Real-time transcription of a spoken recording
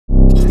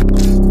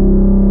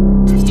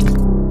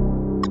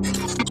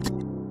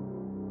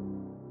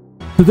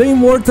Today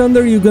in War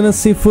Thunder you're gonna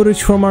see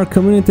footage from our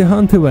community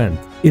hunt event,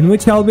 in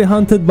which I'll be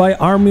hunted by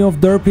army of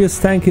derpiest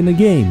tank in the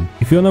game.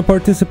 If you wanna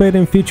participate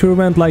in future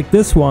event like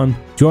this one,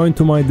 join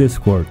to my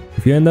Discord.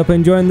 If you end up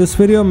enjoying this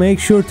video,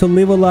 make sure to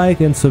leave a like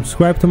and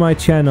subscribe to my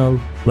channel.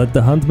 Let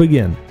the hunt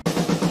begin.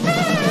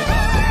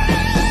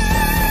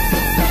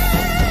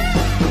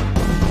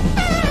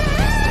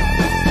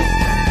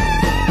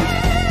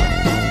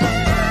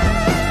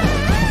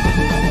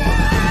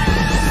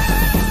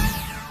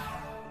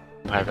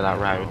 Over that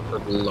road.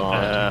 Good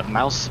lord.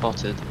 Mouse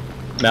spotted.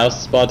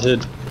 Mouse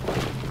spotted.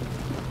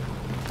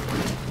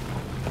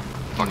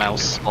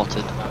 Mouse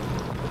spotted.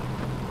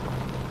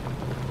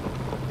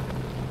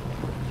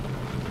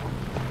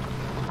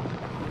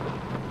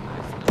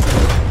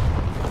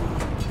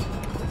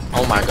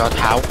 Oh my god,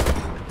 how?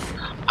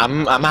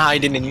 I'm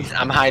hiding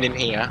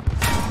here.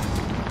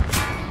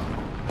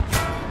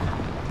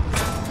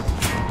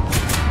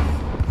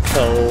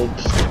 Help.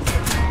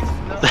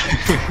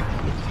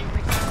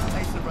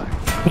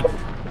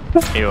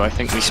 Ew, I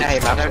think we should.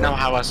 Shame, I don't know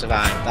how I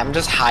survived. I'm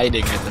just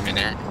hiding at the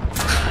minute.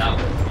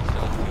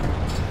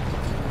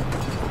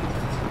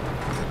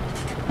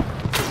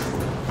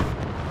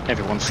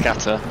 Everyone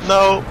scatter.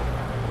 No!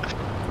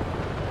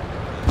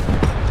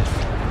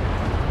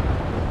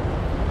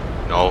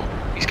 No,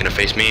 he's gonna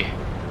face me.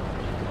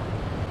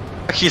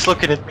 He's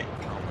looking at me.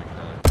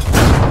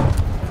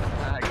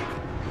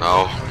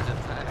 No.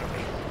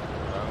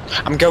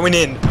 I'm going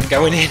in.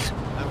 Go, no.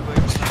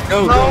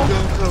 Go.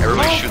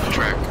 Everybody shoot the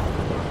track.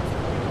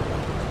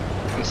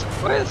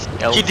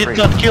 He did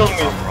not kill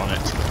me. On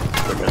it.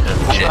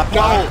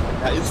 No!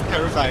 That is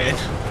terrifying.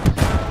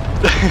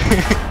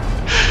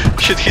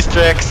 Shoot his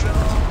tracks.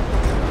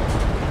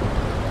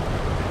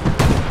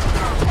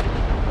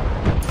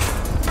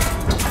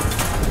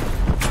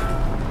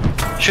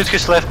 Shoot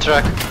his left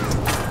track.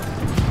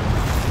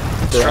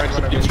 Bro, I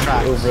can't get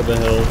over the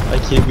hill. I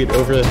can't get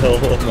over the hill.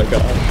 Oh my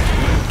god.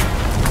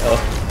 Oh,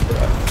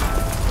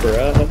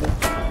 bro.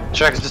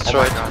 Track's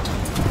destroyed. Oh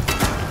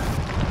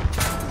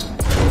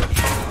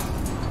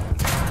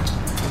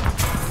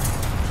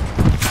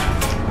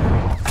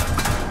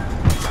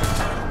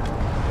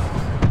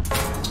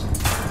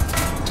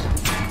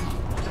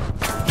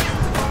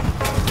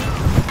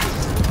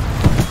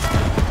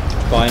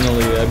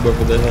Finally, I'm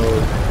over the hill.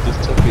 It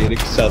just took me an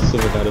excessive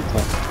amount of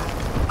time.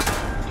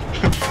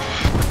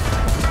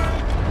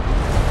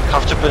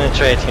 Have to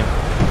penetrate him.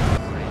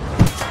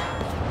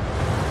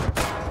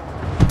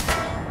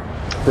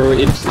 Bro,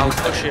 it's I'll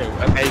push you.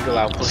 A bagel,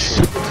 I'll push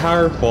you. super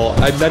powerful.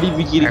 I'm not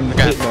even getting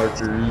hit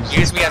markers.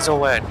 Use me as a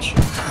wedge.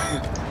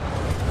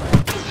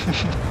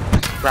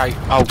 Right.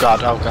 Oh god.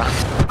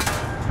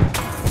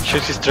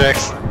 Shoot his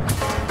tracks.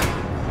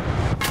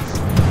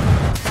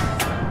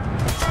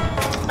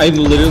 I'm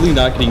literally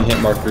not getting hit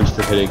markers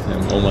for hitting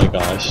him. Oh my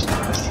gosh.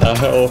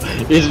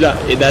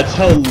 That's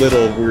how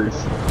little worth.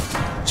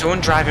 Someone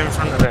drive in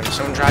front of him.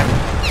 Someone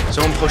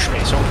push me.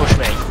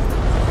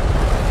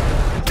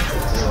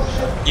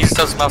 Use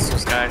those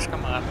muscles, guys.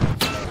 Come on.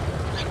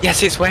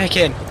 Yes, it's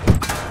working.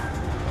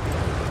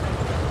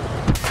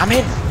 I'm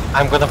in.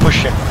 I'm gonna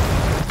push him.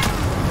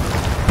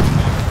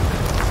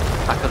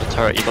 Back of the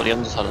turret. You got the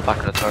underside of the back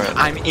of the turret.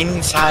 I'm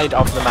inside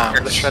of the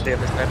mouse. Let's shred the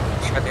other side.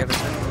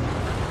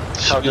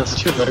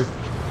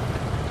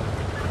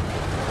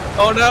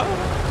 Oh no!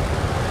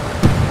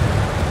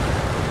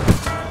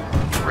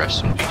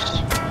 Rest in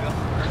peace.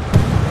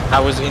 I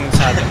was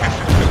inside the mouse.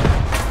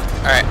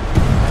 Alright.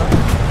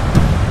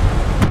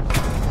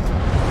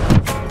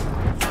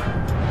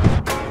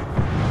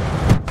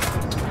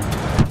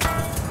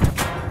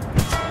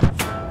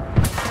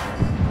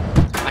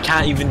 I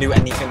can't even do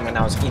anything when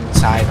I was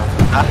inside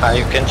of it.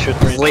 You can shoot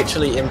me. It's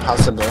literally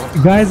impossible.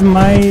 Guys,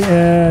 my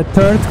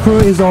third crew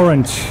is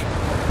orange,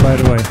 by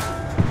the way.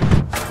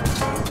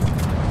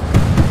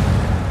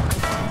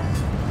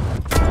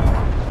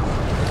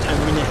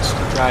 10 minutes to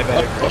drive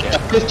out again.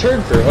 His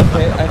turn crew.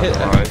 Okay, I hit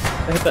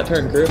that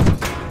turn crew.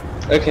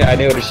 Okay, I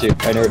know where to shoot.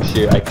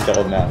 I can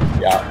kill him now.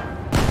 Yeah.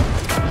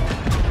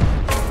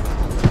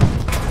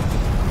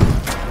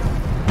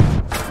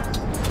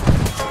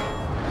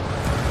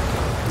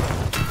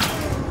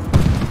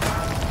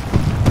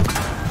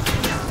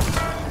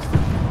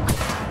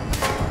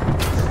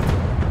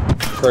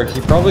 Bro,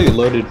 he probably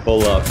loaded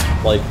full up.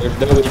 Like, there's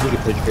no way he could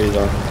pitch phase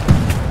on him.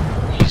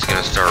 He's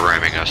gonna start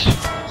ramming us.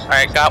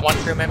 Alright, got one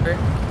crew member.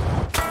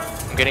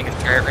 I'm getting a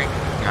turret ring.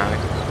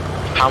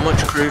 How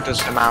much crew does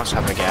the mouse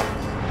have again?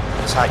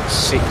 It's like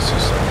 6 or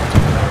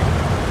something.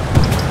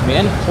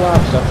 Man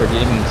collapsed after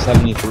gaming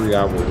 73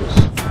 hours.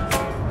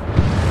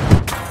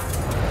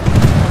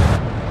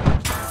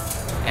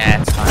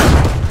 Yeah, it's fine.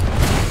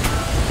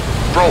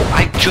 Bro,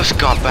 I just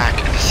got back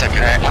at the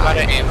second. I'm out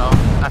of ammo.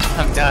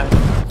 I'm done.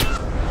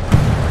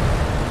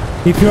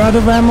 If you're out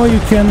of ammo, you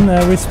can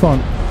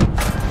respawn.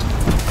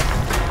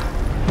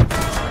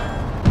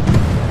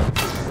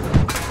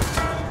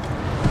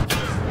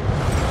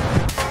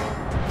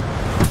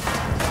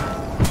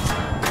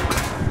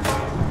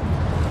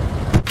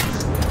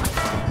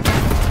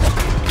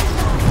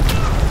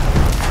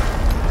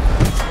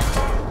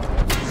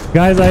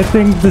 Guys, I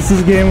think this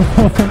is game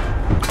over.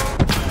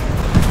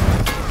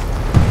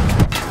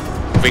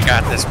 We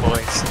got this,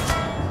 boys.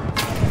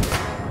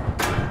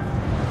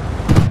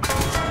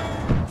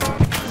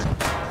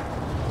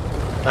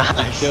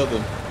 I killed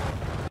him.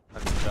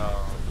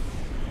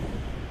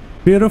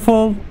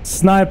 Beautiful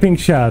sniping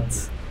shot.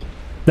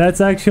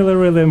 That's actually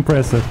really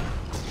impressive.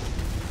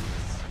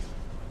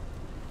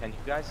 Can you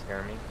guys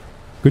hear me?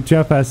 Good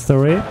job,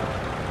 Astory.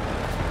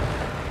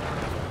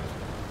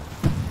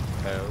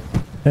 No.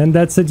 And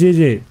that's a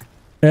GG.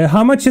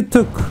 How much it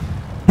took?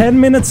 10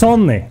 minutes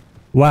only.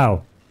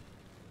 Wow.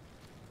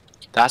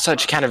 That's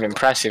actually kind of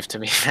impressive, to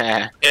be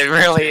fair. It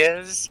really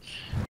is.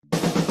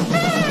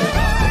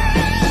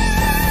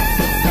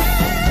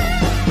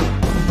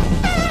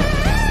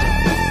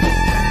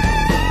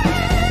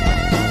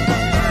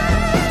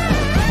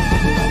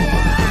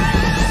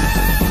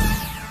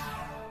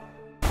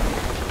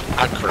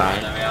 I'd cry.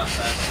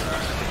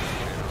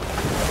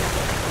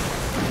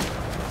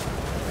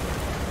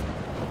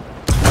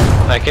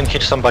 I can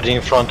hit somebody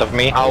in front of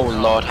me. Oh,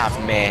 Lord have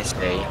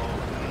mercy.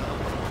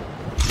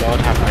 Lord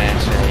have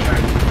mercy.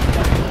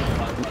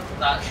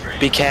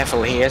 Be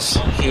careful, he has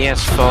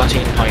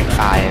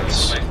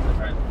 14.5s.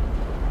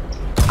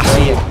 I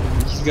see it.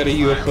 He's got a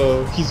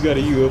UFO. He's got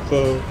a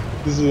UFO.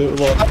 This is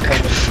a lot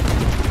coming.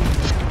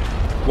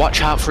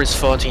 Watch out for his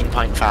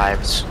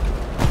 14.5s.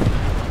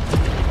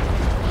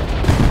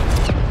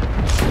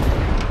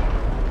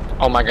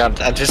 Oh my god,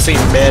 I just seen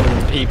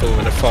murdering people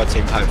with a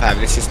 14.5.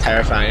 This is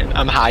terrifying.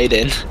 I'm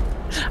hiding.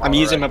 I'm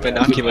using my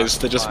binoculars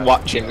to just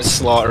watch him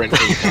slaughtering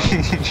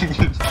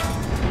people.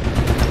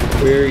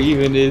 Where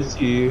even is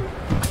he?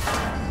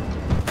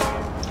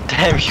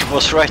 Damn, he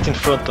was right in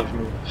front of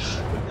me.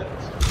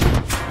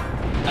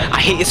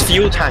 I hit his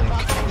fuel tank.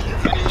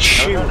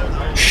 Shoot.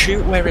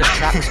 Shoot where his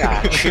tracks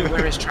are. Shoot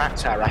where his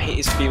tracks are. I hit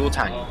his fuel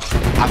tank.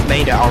 I've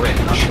made it orange.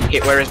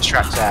 Hit where his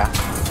tracks are.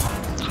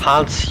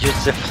 Hans,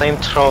 use the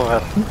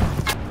flamethrower.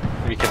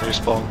 We can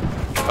respawn.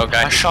 Oh,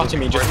 guys. I shot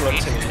him, he just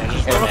looked at me and he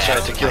I'll try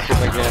to kill him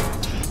again.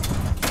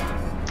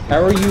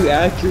 How are you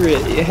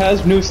accurate? It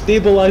has no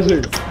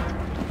stabilizer.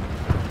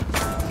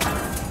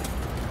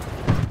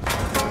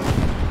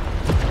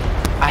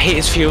 I hit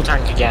his fuel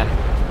tank again.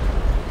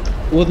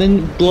 Well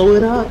then blow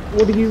it up.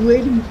 What are you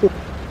waiting for?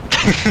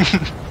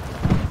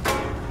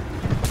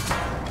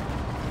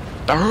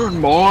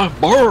 Burn, boy,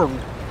 burn!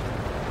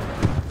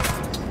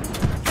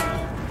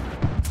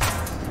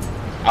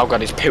 Oh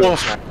god, his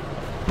pillars, man.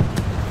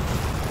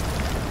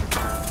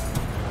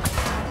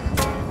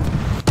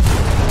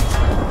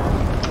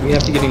 We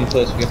have to get in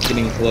close. We have to get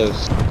in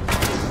close.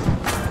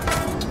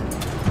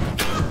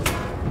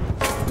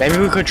 Maybe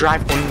we could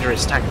drive under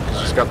his tank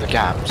because he's got the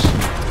gaps.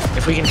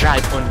 If we can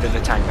drive under the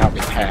tank, that'd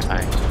be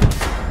perfect.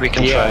 We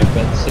can Yeah, try.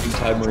 but at the same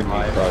time we're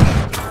gonna be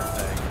crushed.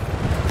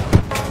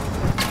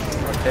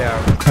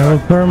 I will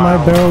turn my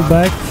barrel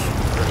back.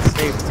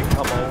 Safe to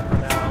come over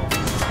now.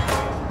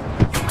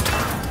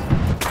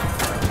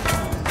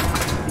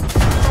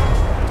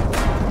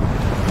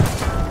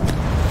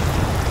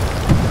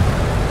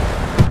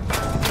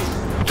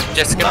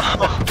 Just gonna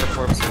The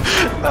corpse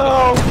is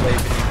No! leaving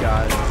you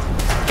guys.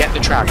 Get the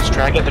tracks,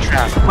 try to get the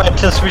tracks. My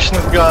transmission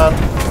is gone.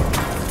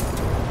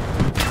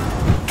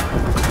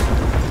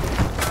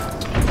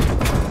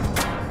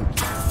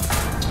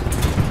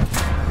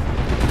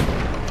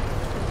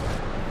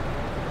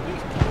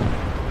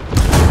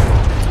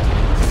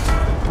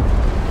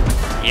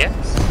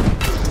 yes.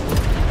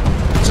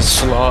 It's a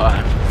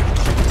slaughter.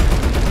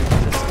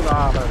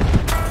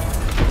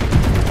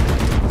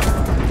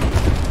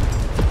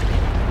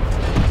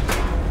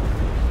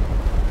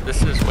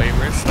 This is way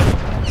worse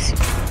than this.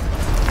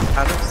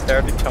 Kind of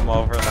scared to come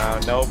over now.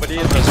 Nobody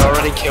is. He's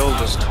already killed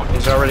us.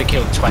 He's already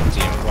killed 20,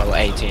 well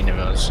 18 of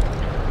us.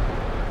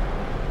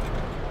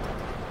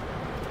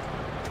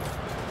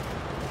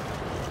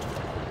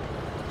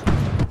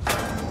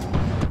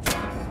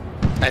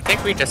 I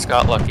think we just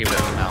got lucky with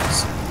the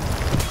mouse.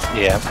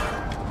 Yeah.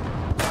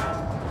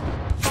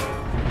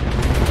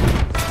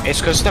 It's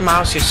because the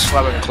mouse is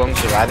slow and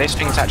clunky, right? This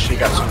thing's actually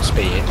got some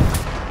speed.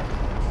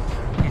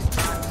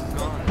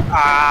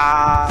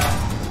 Alright.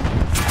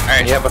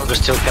 Yeah, but we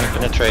still can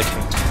penetrate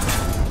him.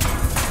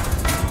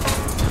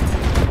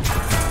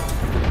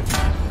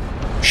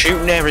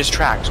 Shoot near his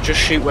tracks. Just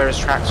shoot where his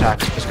tracks are,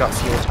 'cause he's got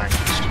fuel tanks.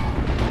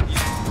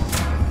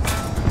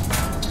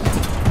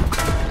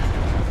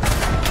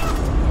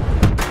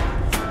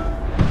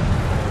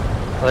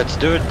 Let's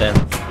do it then.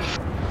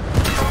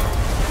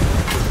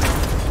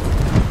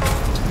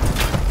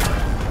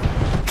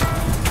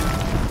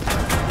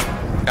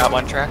 Got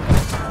one track.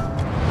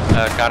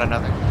 Got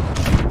another.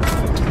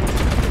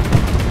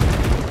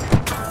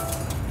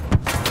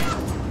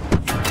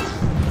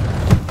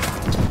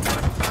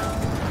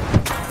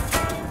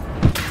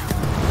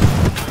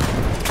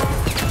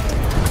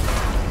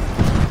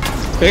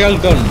 Take out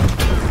his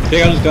gun.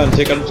 Take out his gun.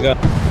 Take out his gun.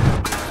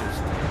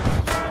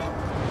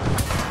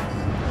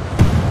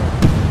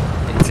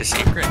 It's a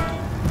secret.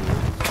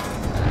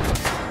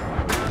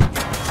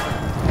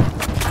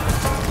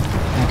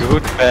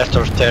 Good, bad,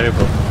 or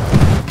terrible.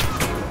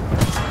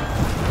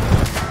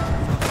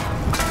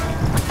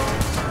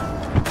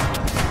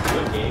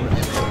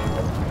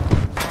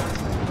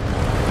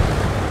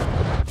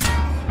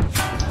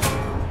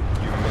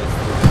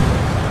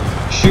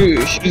 Shoot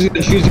his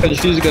gun.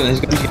 His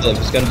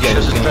gun's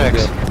yellow.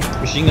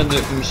 Machine guns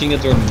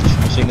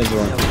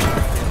orange.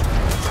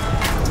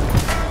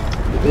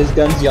 His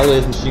gun's yellow,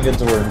 his machine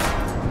gun's orange.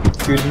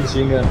 Shoot his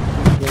machine gun.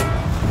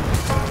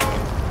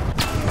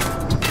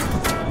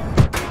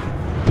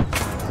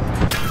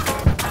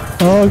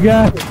 Oh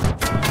god!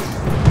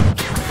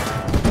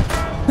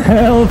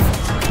 Help!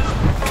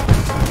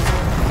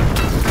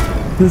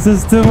 This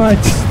is too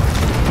much!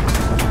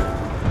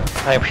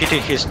 I'm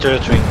hitting his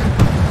turret ring.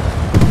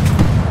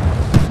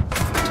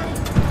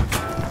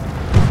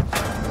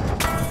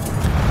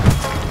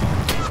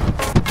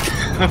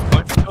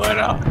 What's going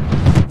on?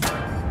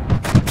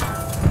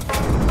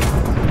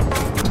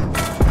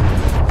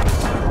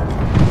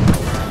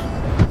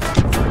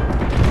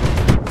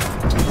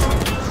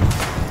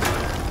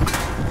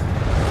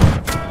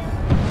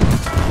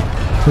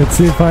 Let's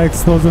see if high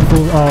explosive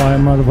will. Oh,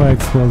 I'm out of high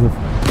explosive.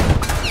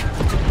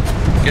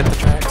 Get the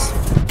tracks.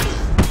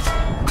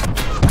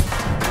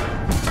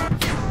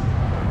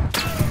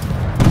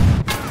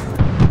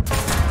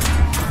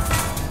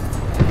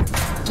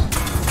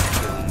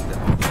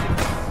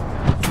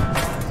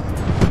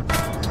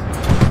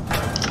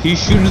 He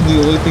shoots the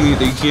only thing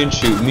that he can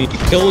shoot. Me,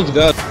 kill his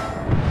gun.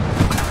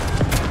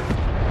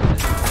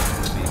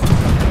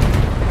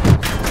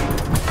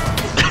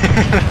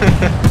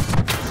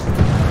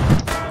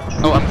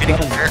 Oh, I'm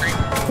getting hurt.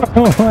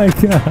 Oh my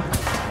god!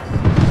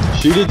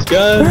 Shoot its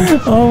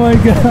gun. Oh my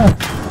god!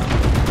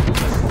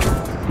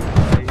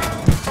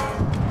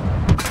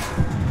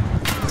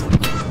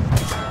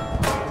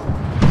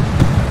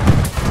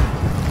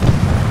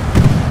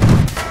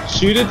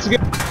 Shoot its gun.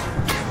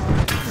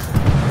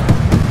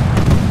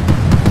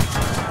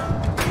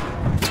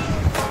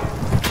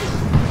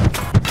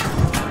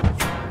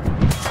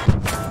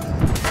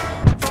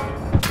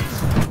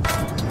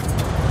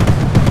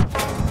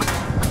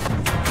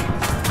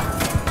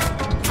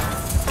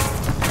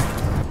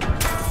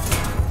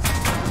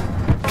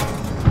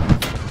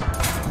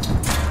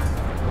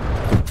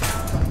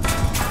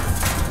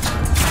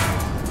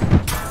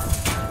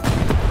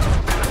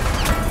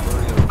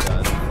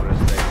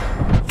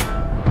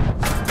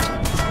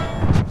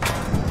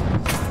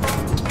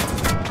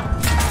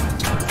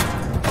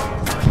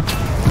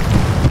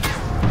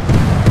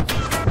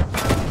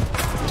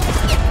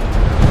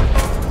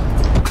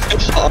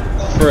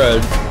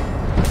 Fred.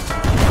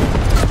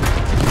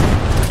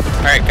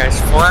 Alright guys,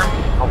 form.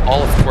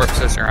 All of the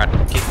corpses are on.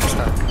 Keep them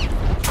stuck.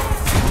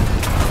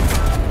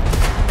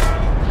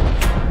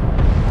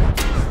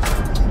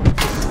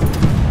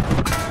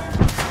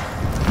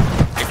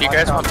 If you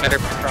guys want better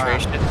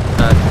penetration,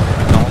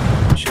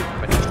 don't shoot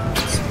many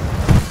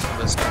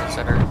those guys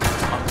that are on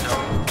top.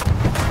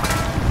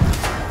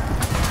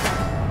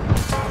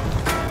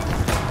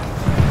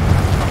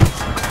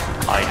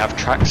 I have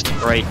tracks to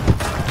break.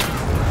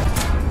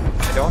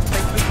 I don't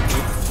think we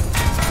need.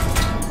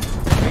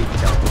 Wait,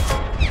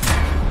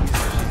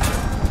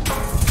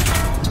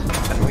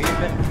 can we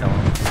even kill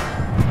him?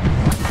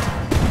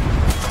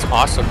 It's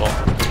possible.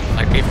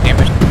 Like they've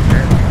damaged the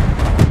turret.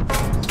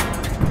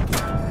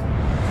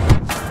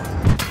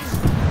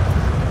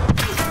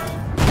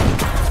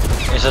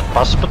 Is it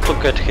possible to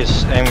get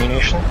his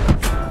ammunition?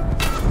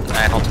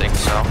 I don't think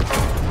so.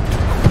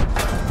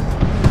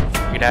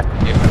 You'd have to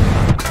do it.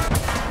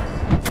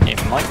 It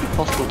might be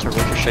possible to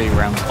ricochet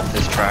rounds off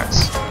his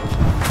tracks.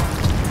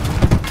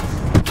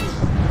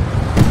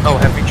 Oh,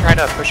 have we tried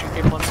pushing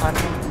people inside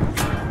of him?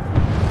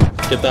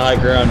 Get the high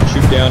ground.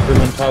 Shoot down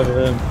from on top of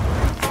him.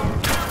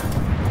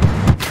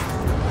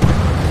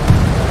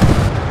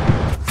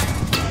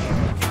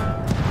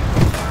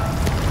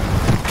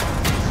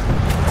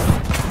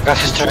 Got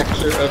his track.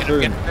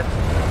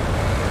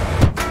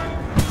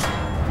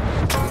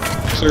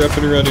 Sir, up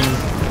and running.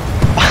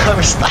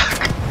 I'm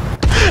stuck.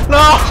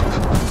 No!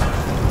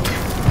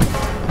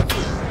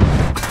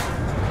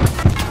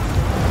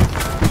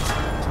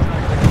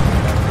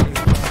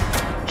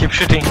 Keep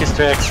shooting his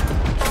tracks.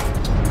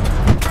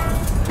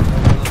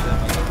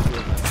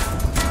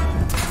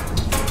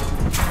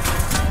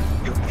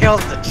 You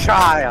killed the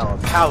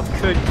child! How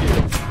could you?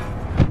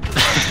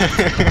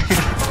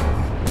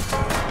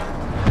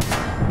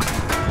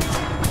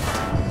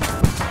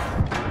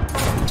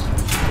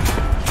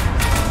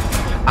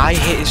 I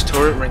hit his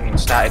turret ring and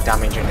started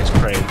damaging his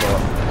prey,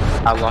 but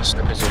I lost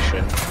the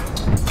position.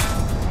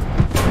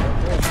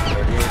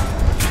 38.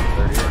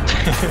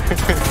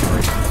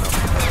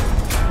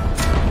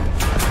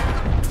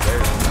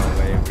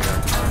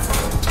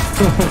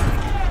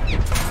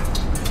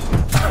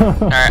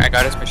 Alright, I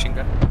got his machine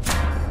gun.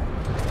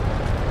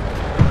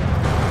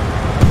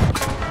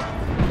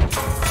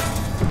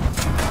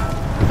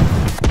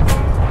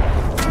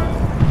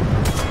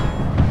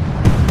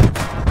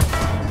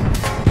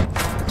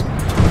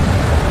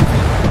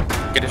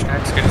 Get his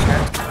tracks, get his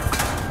tracks.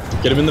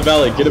 Get him in the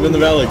valley. Get him in the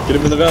valley. Get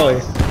him in the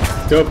valley.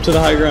 Go up to the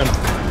high ground.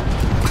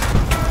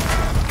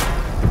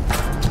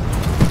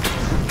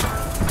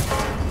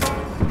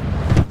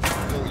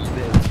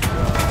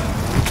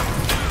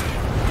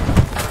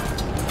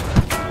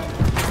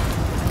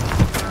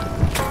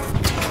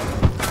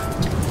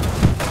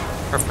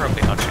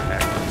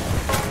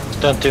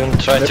 Don't even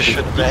try to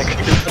shoot back.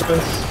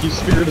 He's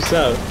figured us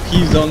out.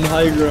 He's on the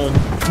high ground.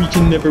 We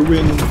can never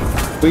win.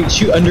 Wait,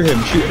 shoot under him.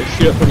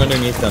 Shoot up from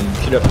underneath them.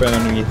 Shoot up from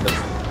underneath them.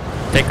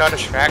 Take out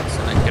his tracks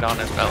and then get on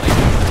his belly.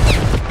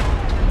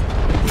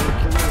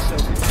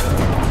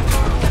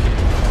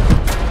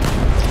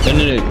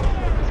 No.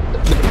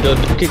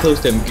 Don't get close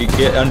to him.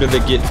 Get under the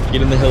get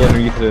in the hill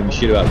underneath him.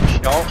 Shoot him up.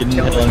 Get in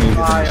the hill underneath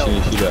him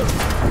and shoot up.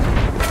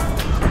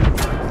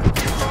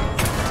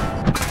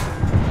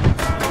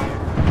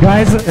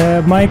 Guys,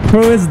 my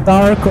crew is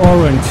dark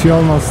orange. You're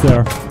almost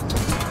there.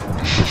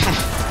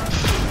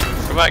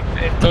 Come on,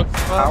 it took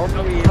How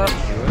do we even do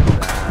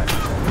that?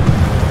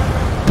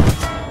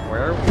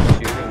 Where are we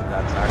shooting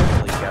that's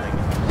actually getting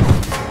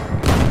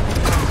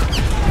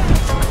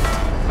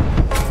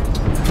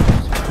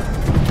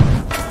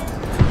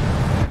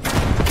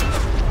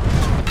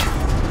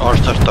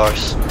Arthur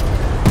dies.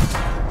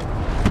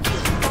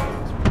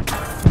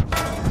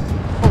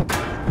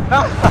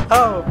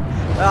 Oh!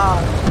 Ah!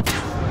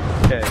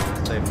 Okay,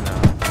 safe now.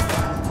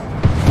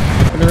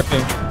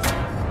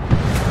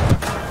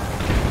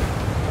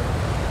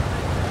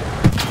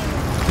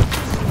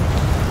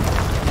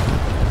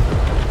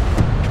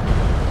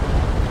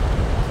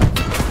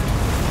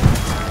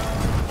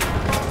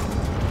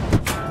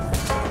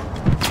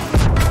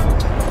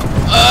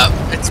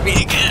 It's me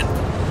again.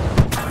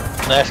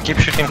 Nice, keep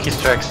shooting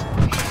his tracks.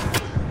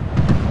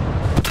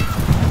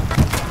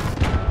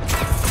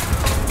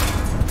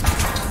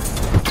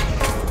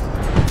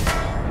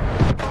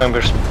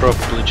 Members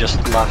probably just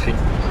laughing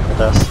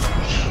at us.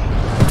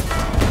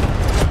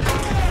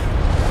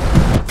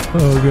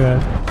 Oh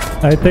god.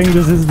 I think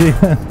this is the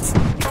end.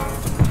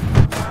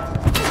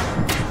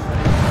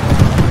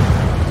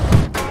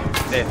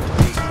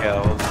 50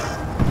 kills.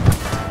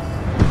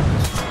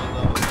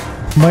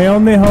 My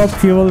only hope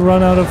he will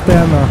run out of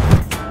ammo.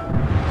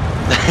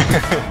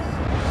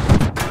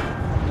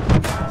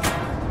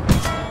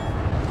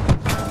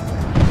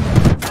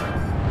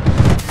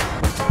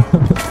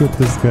 Look at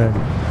this guy.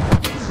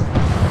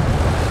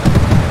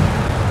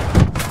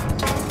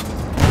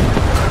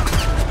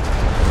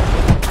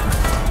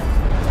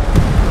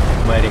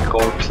 Many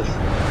corpses.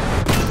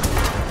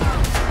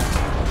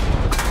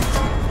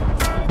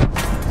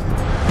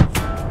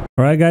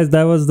 Alright guys,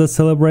 that was the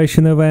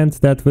celebration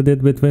event that we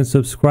did between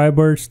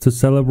subscribers to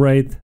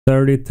celebrate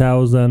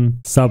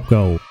 30,000 sub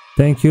goal.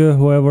 Thank you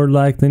whoever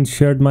liked and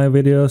shared my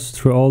videos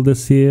through all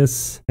these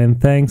years, and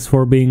thanks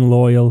for being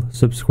loyal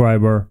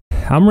subscriber.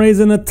 I'm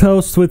raising a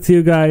toast with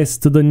you guys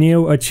to the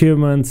new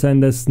achievements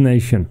and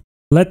destination.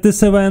 Let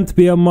this event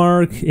be a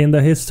mark in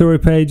the history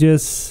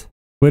pages.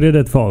 We did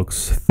it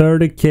folks,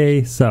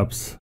 30k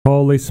subs.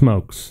 Holy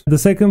smokes. The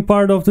second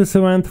part of this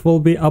event will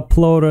be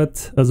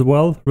uploaded as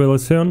well really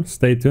soon.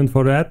 Stay tuned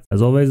for that.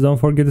 As always, don't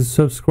forget to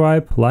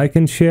subscribe, like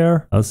and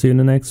share. I'll see you in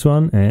the next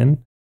one and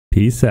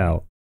peace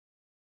out.